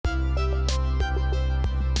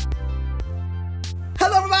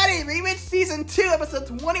Remix Season 2, Episode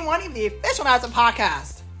 21 of the official NASA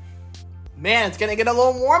podcast. Man, it's gonna get a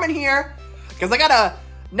little warm in here, because I got a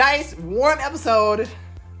nice, warm episode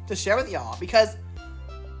to share with y'all, because,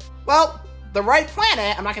 well, the Red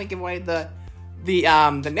Planet, I'm not gonna give away the name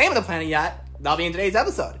of the planet yet, that'll be in today's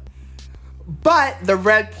episode, but the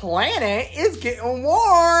Red Planet is getting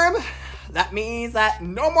warm. That means that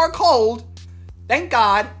no more cold, thank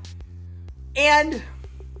God, and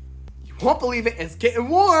won't believe it, it's getting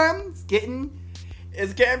warm. It's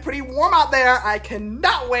getting pretty warm out there. I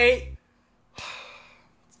cannot wait.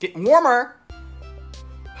 It's getting warmer.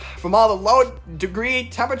 From all the low degree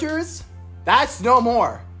temperatures, that's no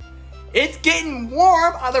more. It's getting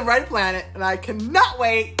warm on the Red Planet, and I cannot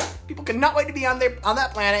wait. People cannot wait to be on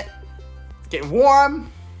that planet. It's getting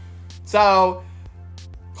warm. So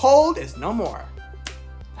cold is no more.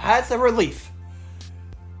 That's a relief.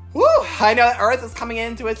 Woo! I know that Earth is coming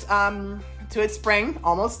into its spring,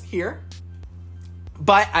 almost here.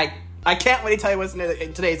 But I can't wait to tell you what's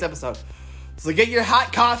in today's episode. So get your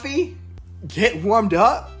hot coffee, get warmed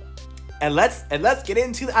up, and let's get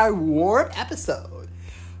into our warm episode.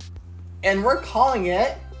 And we're calling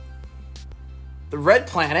it the Red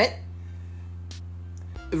Planet.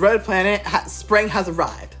 The Red Planet spring has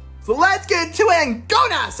arrived. So let's get into it and go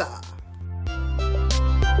NASA!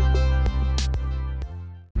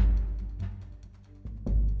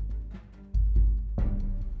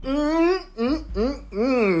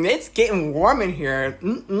 It's getting warm in here.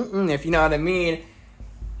 If you know what I mean.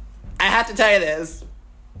 I have to tell you this.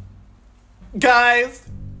 Guys,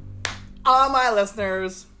 all my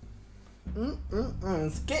listeners,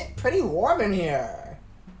 it's getting pretty warm in here.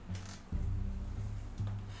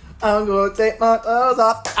 I'm gonna take my clothes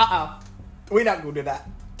off. We're not gonna do that.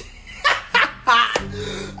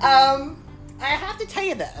 I have to tell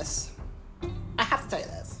you this.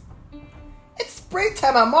 It's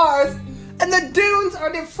springtime on Mars, and the dunes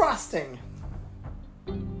are defrosting.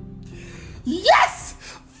 Yes!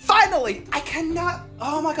 Finally! I cannot...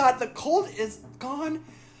 Oh my god, the cold is gone.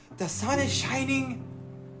 The sun is shining.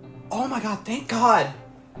 Oh my god, thank God.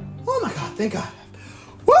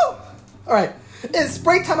 Woo! Alright, it's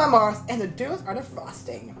springtime on Mars, and the dunes are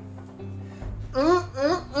defrosting.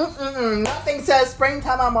 Nothing says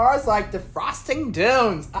springtime on Mars like defrosting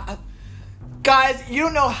dunes. Guys, you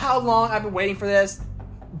don't know how long I've been waiting for this,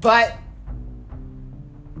 but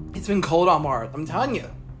it's been cold on Mars. I'm telling you.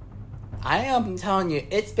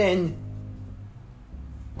 It's been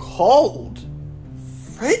cold.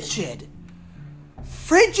 Frigid.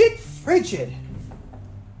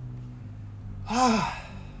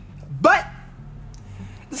 But,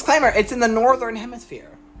 disclaimer, it's in the northern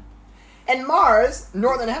hemisphere. And Mars'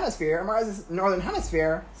 northern hemisphere,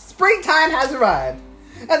 springtime has arrived.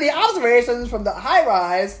 And the observations from the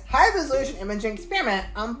high-rise, high-resolution imaging experiment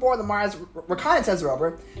on board the Mars Reconnaissance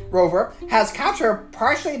rover has captured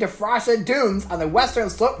partially defrosted dunes on the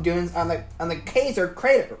western slope dunes on the Kaiser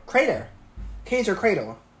crater.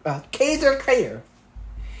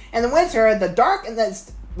 In the winter, the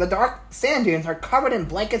dark sand dunes are covered in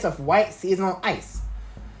blankets of white seasonal ice,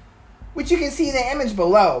 which you can see in the image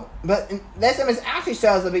below. But this image actually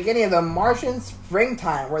shows the beginning of the Martian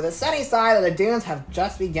springtime, where the sunny side of the dunes have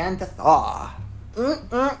just begun to thaw.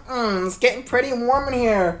 It's getting pretty warm in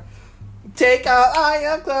here. Take out all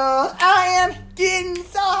your clothes. I am getting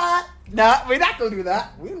so hot. No, we're not going to do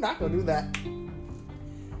that.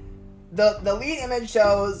 The lead image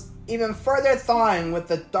shows even further thawing with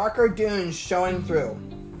the darker dunes showing through.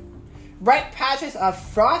 Bright patches of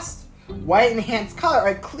frost, white enhanced color,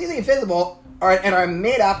 are clearly visible and are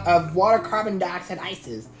made up of water carbon dioxide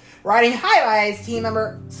ices. Riding high-rise team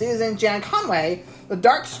member Susan Jan Conway, the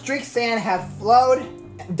dark streaked sand have flowed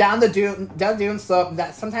down the dune slope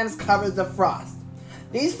that sometimes covers the frost.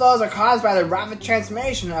 These flows are caused by the rapid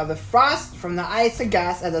transformation of the frost from the ice to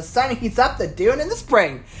gas as the sun heats up the dune in the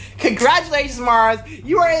spring. Congratulations, Mars!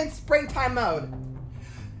 You are in springtime mode.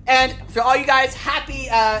 And for all you guys, happy,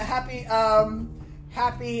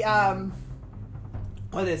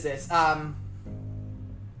 what is this?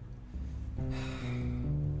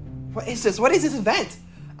 What is this? What is this event?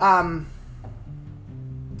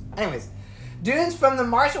 Anyways, dunes from the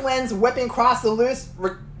Martian winds whipping across the loose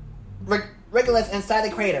regoliths inside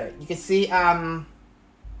the crater. You can see, the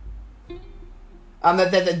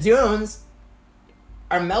dunes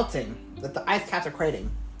are melting. That the ice caps are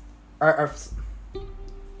crating.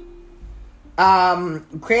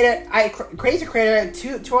 Crazy crater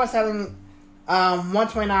 207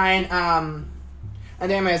 129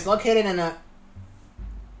 and is located in a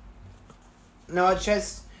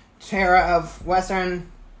Noachis Terra of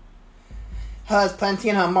Western has plenty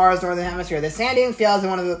on Mars' northern hemisphere. The sand dune field is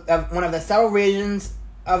one of the several regions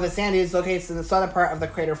of the sand dunes located in the southern part of the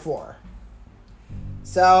crater floor.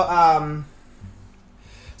 So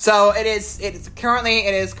it is currently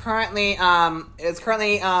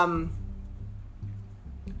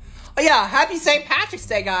oh yeah, happy St. Patrick's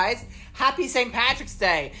Day, guys. Happy St. Patrick's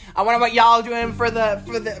Day. I wonder what y'all are doing for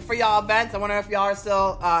y'all events. I wonder if y'all are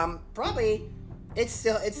still probably it's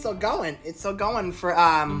still going. It's still going for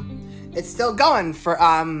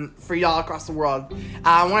y'all across the world.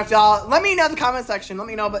 I wonder if y'all, let me know in the comment section. Let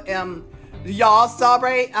me know, but do y'all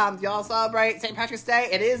celebrate St. Patrick's Day?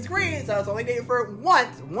 It is green, so it's only dated for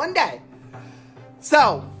one day.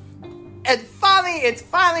 So it's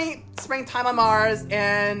finally springtime on Mars,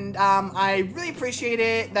 and I really appreciate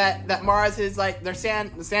it that Mars is like the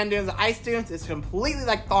sand dunes, the ice dunes is completely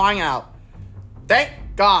like thawing out. Thank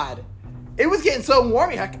God. It was getting so warm,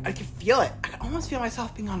 I could feel it. I could almost feel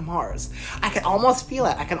myself being on Mars. I could almost feel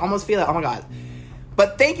it. Oh my God.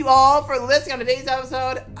 But thank you all for listening on today's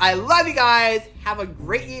episode. I love you guys. Have a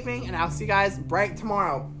great evening, and I'll see you guys bright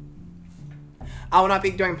tomorrow. I will not be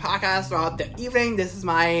doing podcasts throughout the evening. This is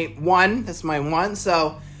my one.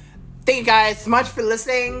 So thank you guys so much for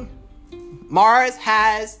listening. Mars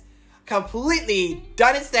has completely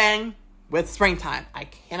done its thing with springtime. I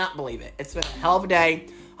cannot believe it. It's been a hell of a day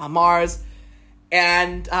on Mars.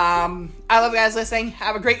 And I love you guys listening.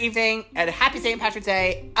 Have a great evening and a happy St. Patrick's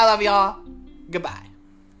Day. I love y'all. Goodbye.